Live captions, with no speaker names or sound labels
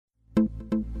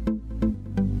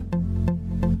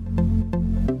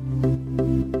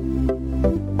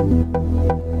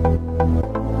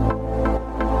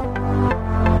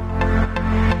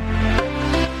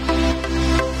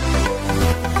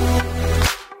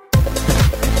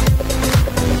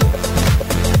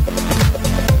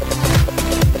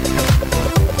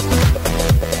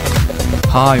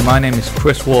Hi, my name is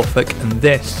Chris Warfick and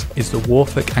this is the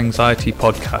Warfick Anxiety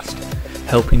Podcast,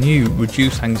 helping you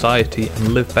reduce anxiety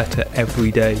and live better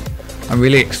every day. I'm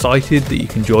really excited that you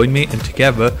can join me and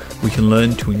together we can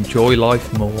learn to enjoy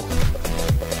life more.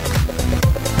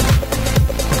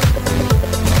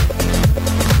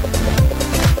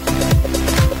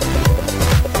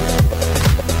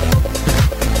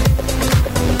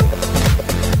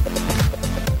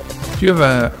 Do you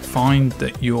ever find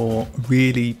that you're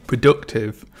really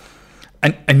productive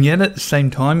and yet at the same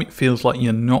time it feels like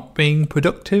you're not being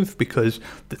productive because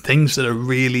the things that are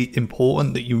really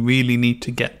important that you really need to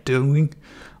get doing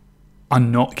are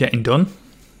not getting done?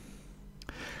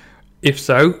 If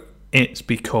so, it's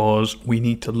because we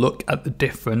need to look at the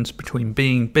difference between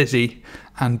being busy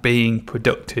and being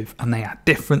productive, and they are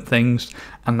different things,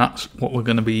 and that's what we're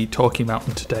going to be talking about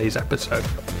in today's episode.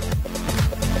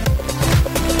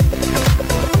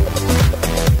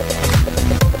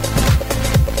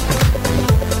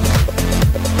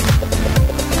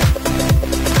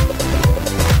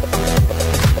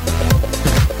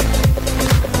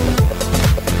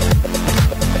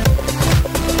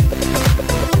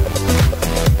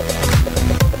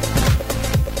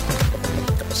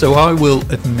 So I will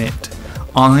admit,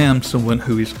 I am someone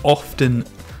who is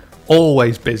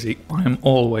always busy. I am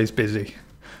always busy.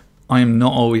 I am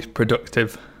not always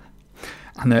productive.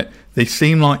 And they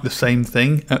seem like the same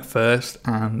thing at first,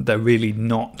 and they're really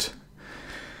not.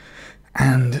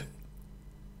 And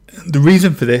the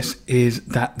reason for this is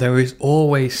that there is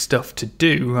always stuff to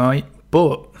do, right?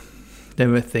 But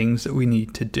there are things that we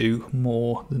need to do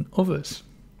more than others.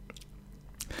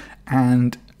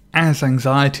 And as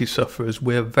anxiety sufferers,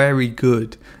 we're very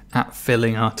good at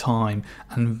filling our time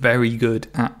and very good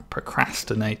at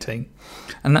procrastinating.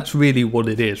 And that's really what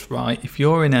it is, right? If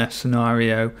you're in a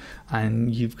scenario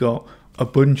and you've got a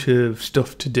bunch of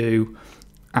stuff to do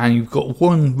and you've got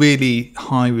one really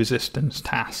high resistance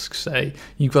task, say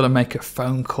you've got to make a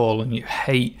phone call and you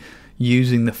hate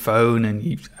using the phone and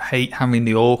you hate having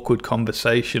the awkward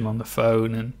conversation on the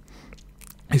phone and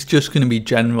it's just going to be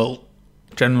generally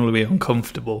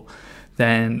uncomfortable,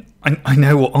 then I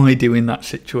know what I do in that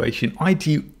situation. I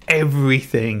do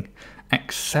everything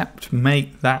except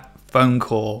make that phone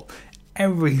call.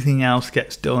 Everything else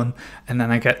gets done, and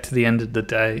then I get to the end of the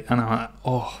day and I'm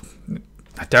like,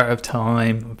 I don't have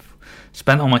time. I've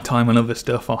spent all my time on other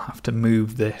stuff. I'll have to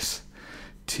move this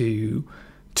to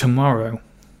tomorrow.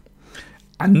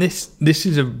 And this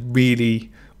is a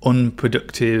really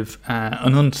unproductive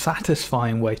and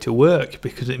unsatisfying way to work,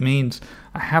 because it means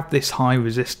I have this high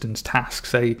resistance task.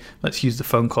 Say, let's use the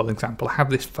phone call example. I have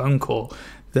this phone call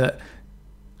that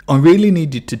I really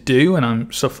needed to do and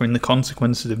I'm suffering the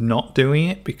consequences of not doing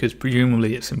it because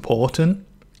presumably it's important.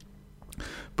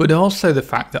 But also the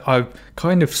fact that I've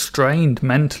kind of strained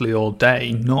mentally all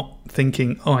day not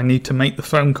thinking, I need to make the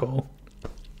phone call.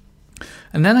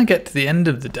 And then I get to the end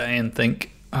of the day and think,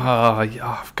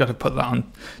 I've got to put that on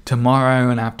tomorrow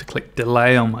and I have to click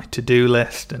delay on my to-do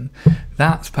list and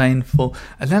that's painful.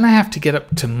 And then I have to get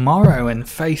up tomorrow and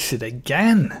face it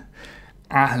again.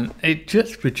 And it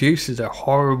just produces a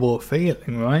horrible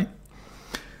feeling, right?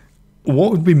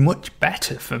 What would be much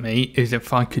better for me is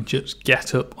if I could just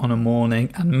get up on a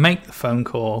morning and make the phone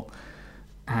call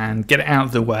and get it out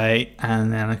of the way,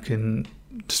 and then I can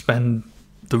spend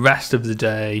the rest of the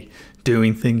day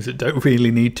doing things that don't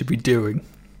really need to be doing.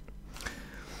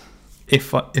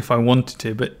 If I wanted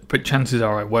to, but chances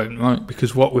are I won't, right?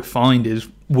 Because what we find is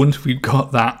once we've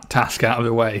got that task out of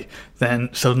the way, then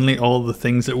suddenly all the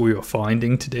things that we were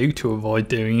finding to do to avoid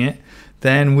doing it,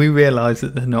 then we realise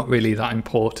that they're not really that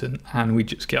important and we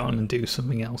just get on and do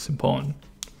something else important.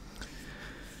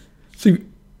 So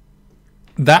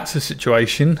that's a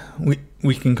situation.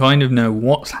 We can kind of know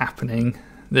what's happening.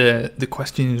 The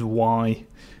question is why.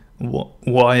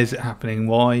 Why is it happening?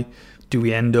 Why do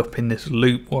we end up in this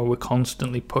loop where we're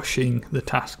constantly pushing the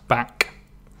task back?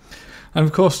 And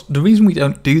of course, the reason we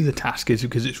don't do the task is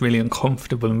because it's really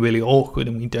uncomfortable and really awkward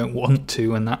and we don't want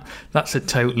to, and that's a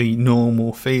totally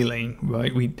normal feeling,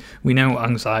 right? We know what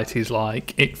anxiety is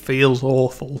like. It feels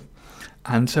awful.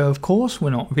 And so, of course,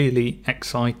 we're not really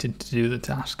excited to do the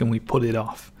task and we put it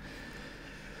off.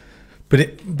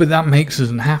 But that makes us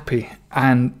unhappy.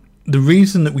 And the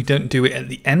reason that we don't do it at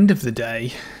the end of the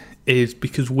day is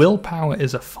because willpower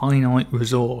is a finite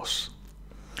resource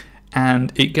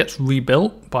and it gets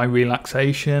rebuilt by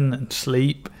relaxation and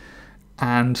sleep.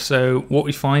 And so what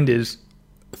we find is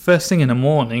first thing in the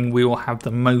morning we will have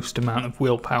the most amount of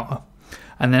willpower,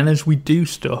 and then as we do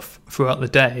stuff throughout the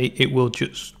day it will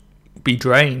just be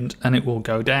drained and it will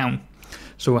go down.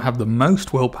 So we'll have the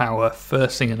most willpower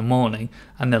first thing in the morning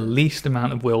and the least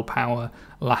amount of willpower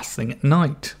last thing at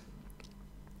night.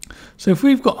 So if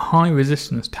we've got high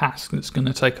resistance tasks that's going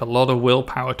to take a lot of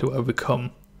willpower to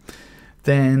overcome,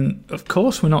 then of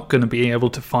course we're not going to be able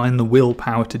to find the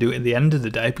willpower to do it at the end of the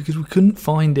day because we couldn't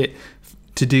find it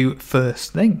to do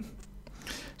first thing.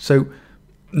 So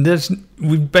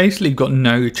we've basically got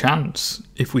no chance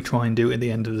if we try and do it at the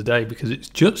end of the day because it's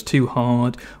just too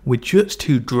hard, we're just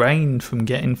too drained from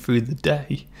getting through the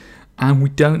day, and we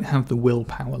don't have the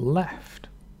willpower left.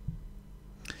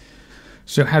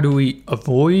 So how do we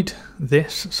avoid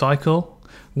this cycle?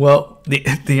 Well,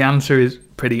 the answer is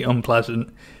pretty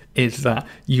unpleasant, is that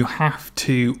you have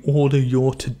to order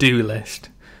your to-do list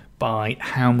by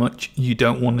how much you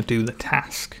don't want to do the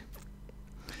task.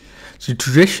 So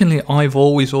traditionally, I've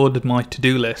always ordered my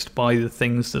to-do list by the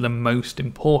things that are most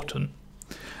important.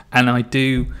 And I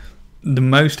do the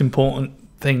most important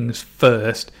things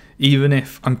first, even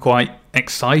if I'm quite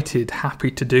excited,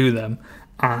 happy to do them.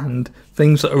 And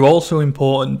things that are also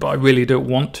important but I really don't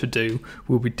want to do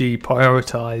will be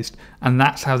deprioritized. And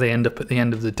that's how they end up at the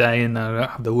end of the day, and I don't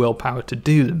have the willpower to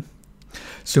do them.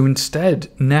 So instead,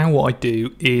 now what I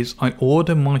do is I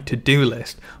order my to-do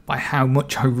list by how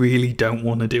much I really don't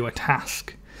want to do a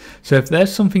task. So if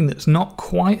there's something that's not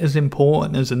quite as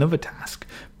important as another task,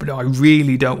 but I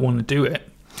really don't want to do it,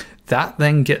 that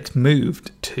then gets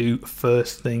moved to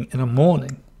first thing in the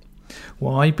morning.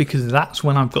 Why? Because that's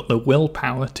when I've got the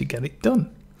willpower to get it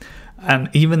done.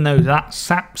 And even though that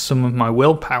saps some of my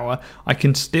willpower, I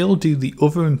can still do the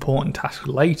other important task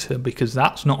later because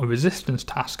that's not a resistance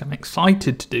task. I'm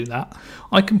excited to do that.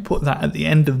 I can put that at the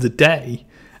end of the day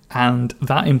and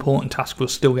that important task will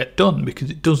still get done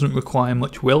because it doesn't require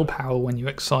much willpower when you're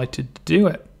excited to do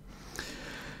it.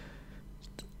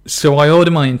 So I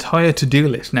order my entire to-do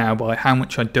list now by how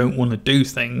much I don't want to do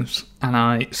things, and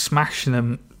I smash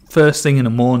them first thing in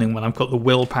the morning when I've got the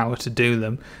willpower to do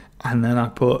them, and then I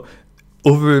put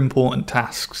other important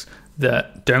tasks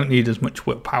that don't need as much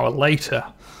willpower later,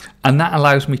 and that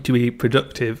allows me to be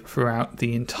productive throughout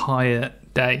the entire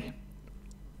day.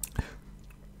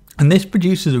 And this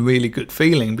produces a really good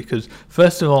feeling because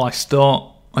first of all,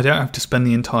 I don't have to spend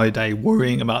the entire day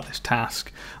worrying about this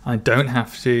task. I don't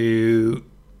have to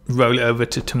roll it over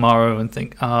to tomorrow and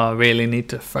think, I really need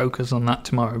to focus on that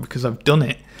tomorrow because I've done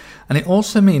it. And it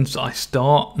also means that I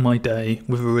start my day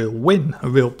with a real win, a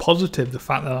real positive, the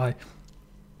fact that I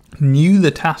knew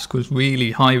the task was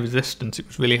really high resistance, it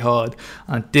was really hard,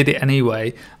 I did it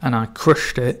anyway and I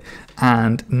crushed it,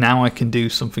 and now I can do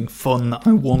something fun that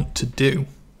I want to do.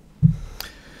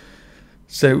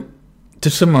 So to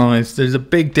summarise, there's a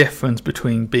big difference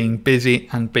between being busy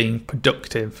and being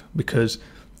productive, because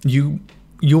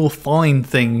you'll find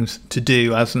things to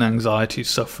do as an anxiety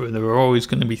sufferer. There are always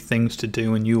going to be things to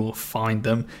do and you will find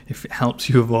them if it helps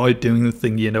you avoid doing the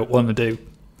thing you don't want to do.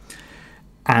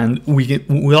 And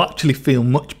we'll actually feel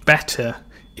much better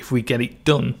if we get it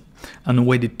done. And the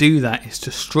way to do that is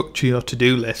to structure your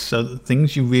to-do list so that the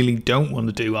things you really don't want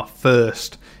to do are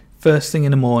first thing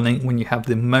in the morning when you have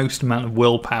the most amount of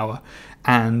willpower,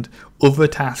 and other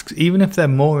tasks, even if they're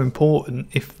more important,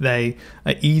 if they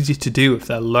are easy to do, if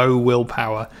they're low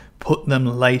willpower, put them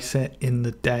later in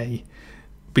the day,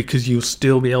 because you'll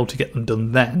still be able to get them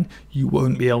done then. You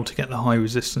won't be able to get the high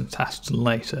resistance tasks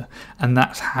later, and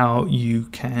that's how you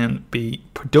can be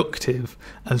productive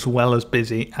as well as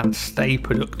busy and stay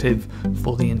productive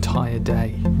for the entire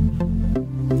day.